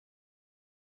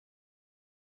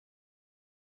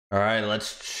All right,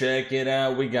 let's check it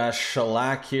out. We got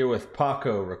Shellac here with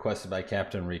Paco, requested by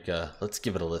Captain Rika. Let's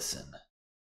give it a listen.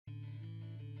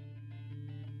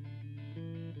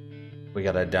 We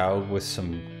got a dog with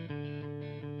some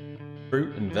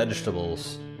fruit and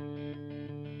vegetables.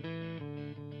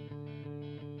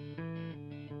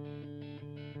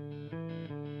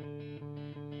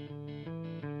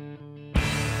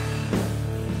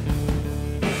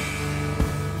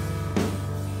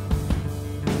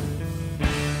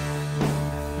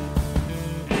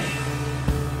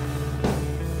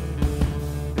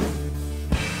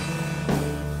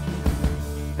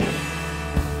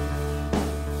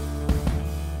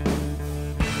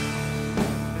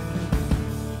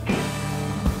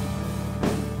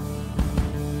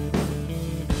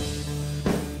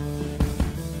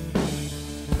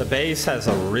 The bass has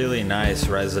a really nice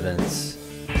resonance.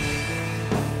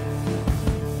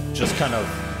 Just kind of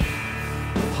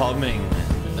humming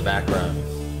in the background.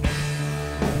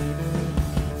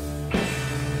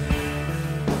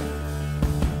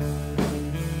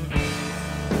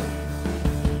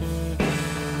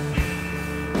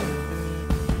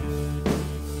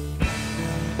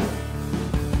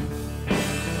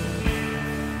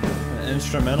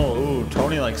 Instrumental, ooh,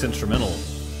 Tony likes instrumentals.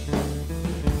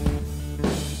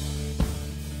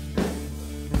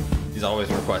 He's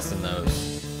always requesting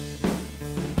those.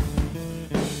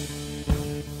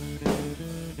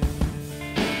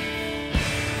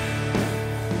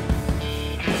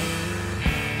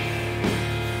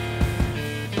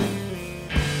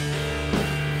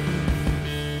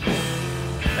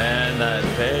 And that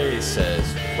bass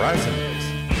says resonant.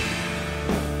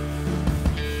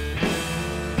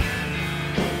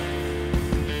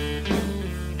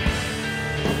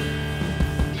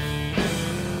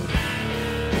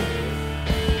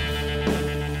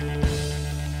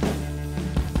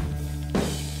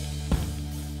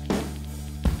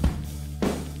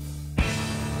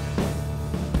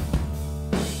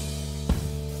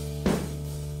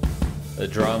 The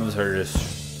drums are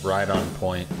just right on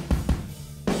point.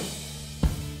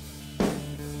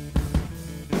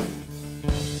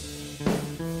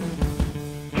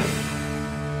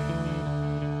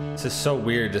 This is so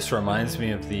weird. This reminds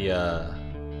me of the I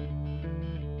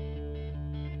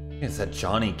think it's that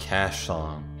Johnny Cash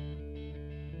song.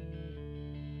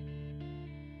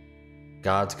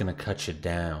 God's gonna cut you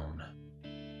down.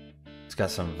 It's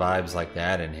got some vibes like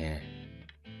that in here.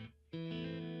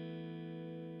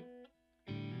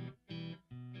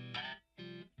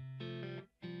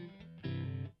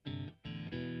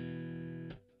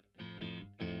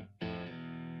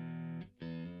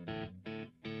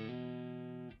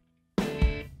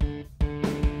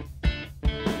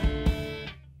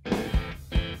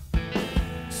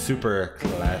 Super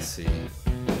classy.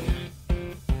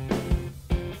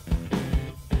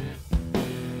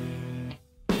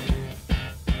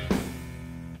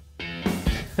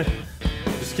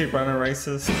 Just keep running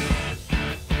races.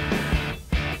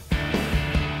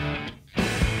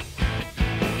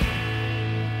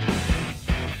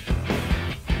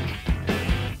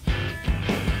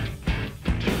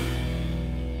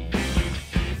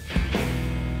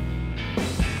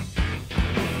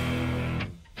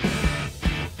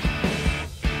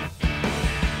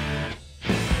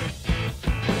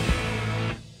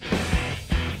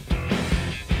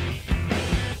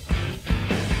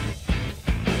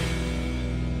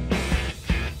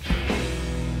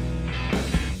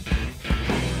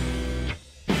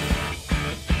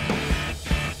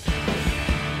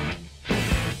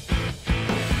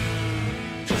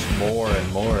 More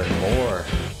and more and more.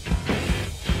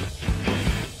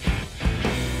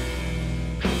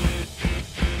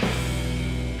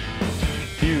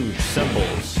 Huge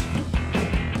cymbals.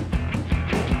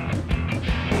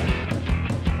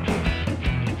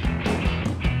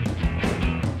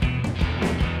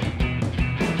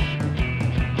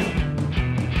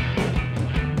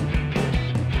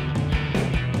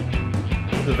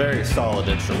 It's a very solid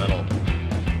instrumental.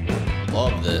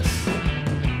 Love this.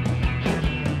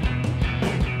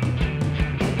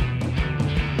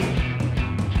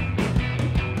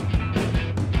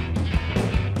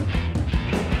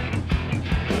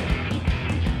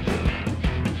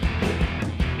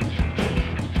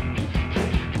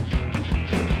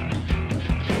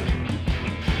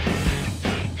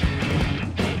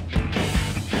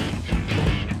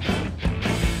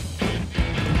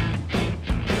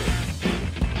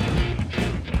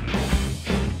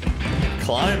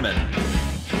 Climbing.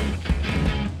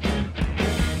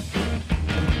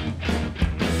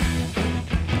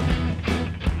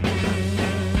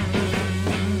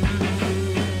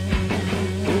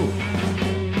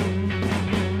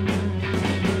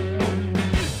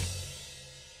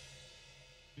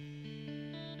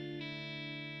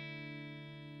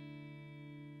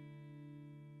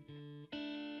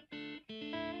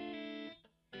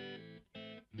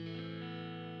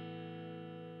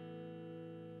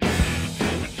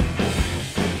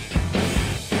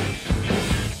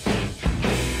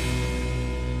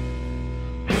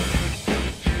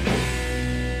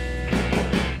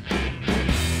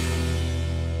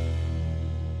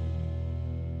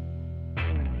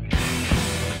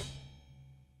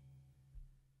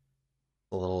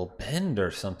 A little bend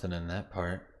or something in that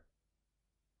part.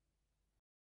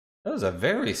 That was a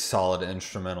very solid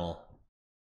instrumental.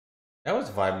 I was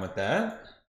vibing with that.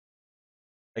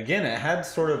 Again, it had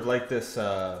sort of like this,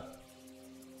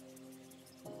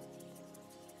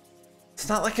 it's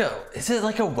not like a, is it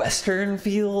like a Western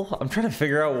feel? I'm trying to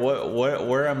figure out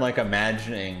where I'm like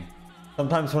imagining.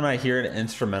 Sometimes when I hear an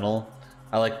instrumental,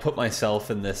 I like put myself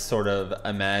in this sort of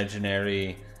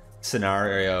imaginary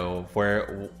scenario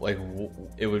where like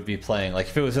it would be playing, like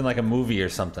if it was in like a movie or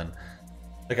something.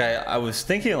 Like I was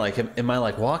thinking like, am I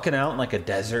like walking out in like a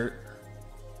desert?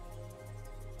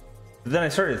 But then I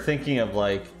started thinking of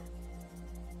like,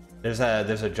 there's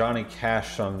a Johnny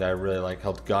Cash song that I really like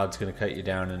called "God's Gonna Cut You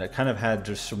Down," and it kind of had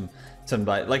just some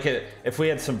like if we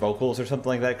had some vocals or something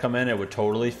like that come in, it would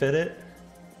totally fit it.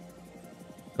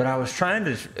 But I was trying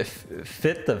to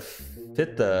fit the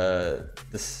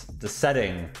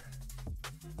setting,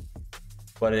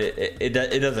 but it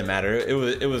doesn't matter.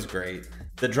 It was great.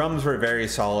 The drums were very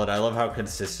solid. I love how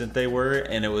consistent they were,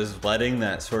 and it was letting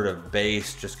that sort of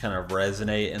bass just kind of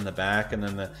resonate in the back, and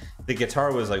then the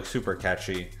guitar was like super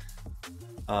catchy.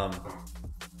 A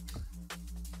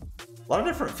lot of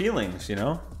different feelings, you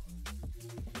know?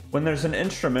 When there's an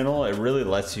instrumental, it really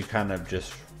lets you kind of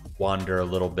just wander a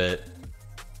little bit.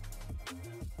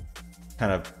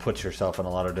 Kind of puts yourself in a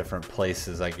lot of different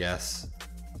places, I guess.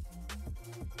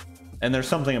 And there's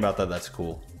something about that that's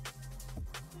cool.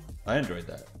 I enjoyed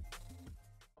that.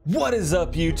 What is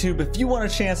up, YouTube? If you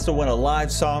want a chance to win a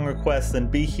live song request, then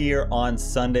be here on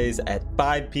Sundays at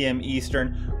 5 p.m.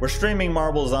 Eastern. We're streaming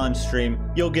marbles on stream.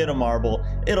 You'll get a marble.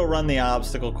 It'll run the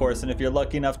obstacle course, and if you're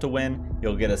lucky enough to win,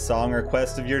 you'll get a song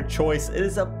request of your choice. It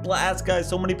is a blast, guys.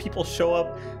 So many people show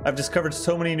up. I've discovered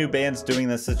so many new bands doing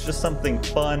this. It's just something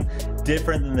fun,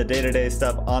 different than the day-to-day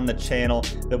stuff on the channel.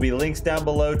 There'll be links down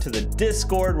below to the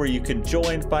Discord where you can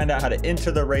join, find out how to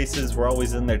enter the races. We're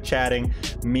always in there chatting,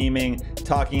 memeing,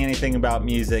 talking anything about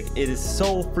music. It is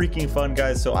so freaking fun,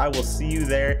 guys. So I will see you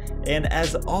there. And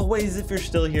as always, if you're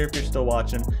still here, if you're still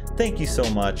watching, thank you so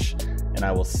much. And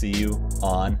I will see you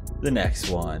on the next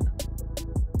one.